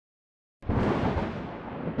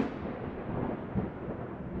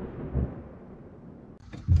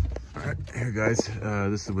Here guys,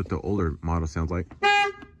 this is what the older model sounds like.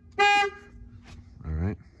 All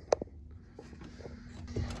right,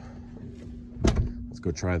 let's go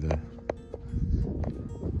try the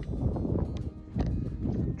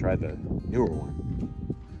newer one,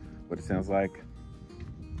 what it sounds like.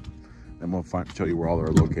 Then we'll show you where all are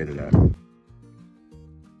located at. All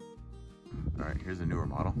right, here's a newer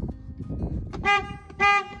model.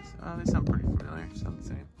 They sound pretty familiar, sound the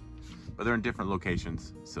same, but they're in different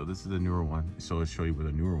locations. So this is the newer one, so I'll show you where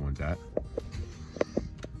the newer one's at.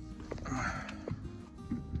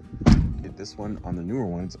 Get this one on the newer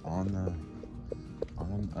ones on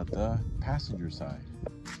the passenger side,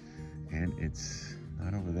 and it's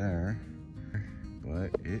not over there, but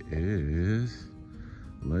it is.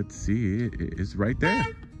 Let's see, it is right there,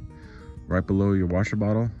 right below your washer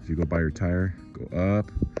bottle. If you go by your tire, go up,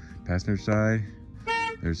 passenger side.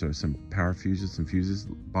 There's some power fuses, some fuse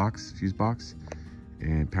box,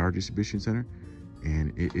 and power distribution center,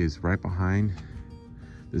 and it is right behind.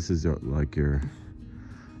 This is like your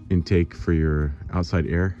intake for your outside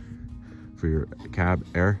air, for your cab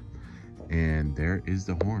air, and there is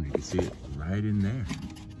the horn. You can see it right in there.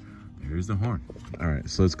 There's the horn. All right,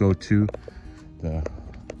 so let's go to the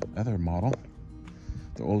other model,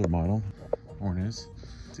 the older model. Horn is,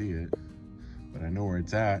 see it, but I know where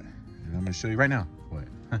it's at, and I'm gonna show you right now. What?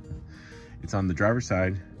 It's on the driver's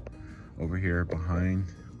side over here, behind,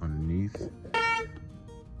 underneath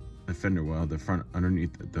the fender well, the front,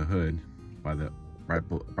 underneath the hood, by the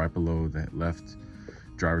right below the left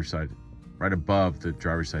driver's side, right above the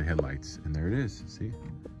driver's side headlights. And there it is. See,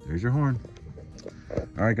 there's your horn.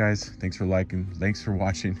 All right guys, thanks for liking, thanks for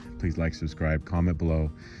watching. Please like, subscribe, comment below.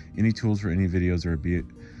 Any tools for any videos, or be it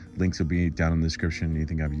links will be down in the description,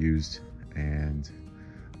 anything I've used.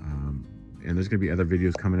 And there's gonna be other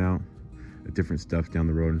videos coming out, different stuff down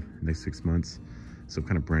the road next 6 months. So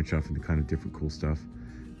kind of branch off into kind of different cool stuff.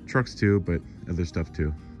 Trucks too, but other stuff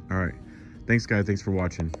too. All right, thanks guys, thanks for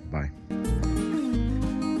watching, bye.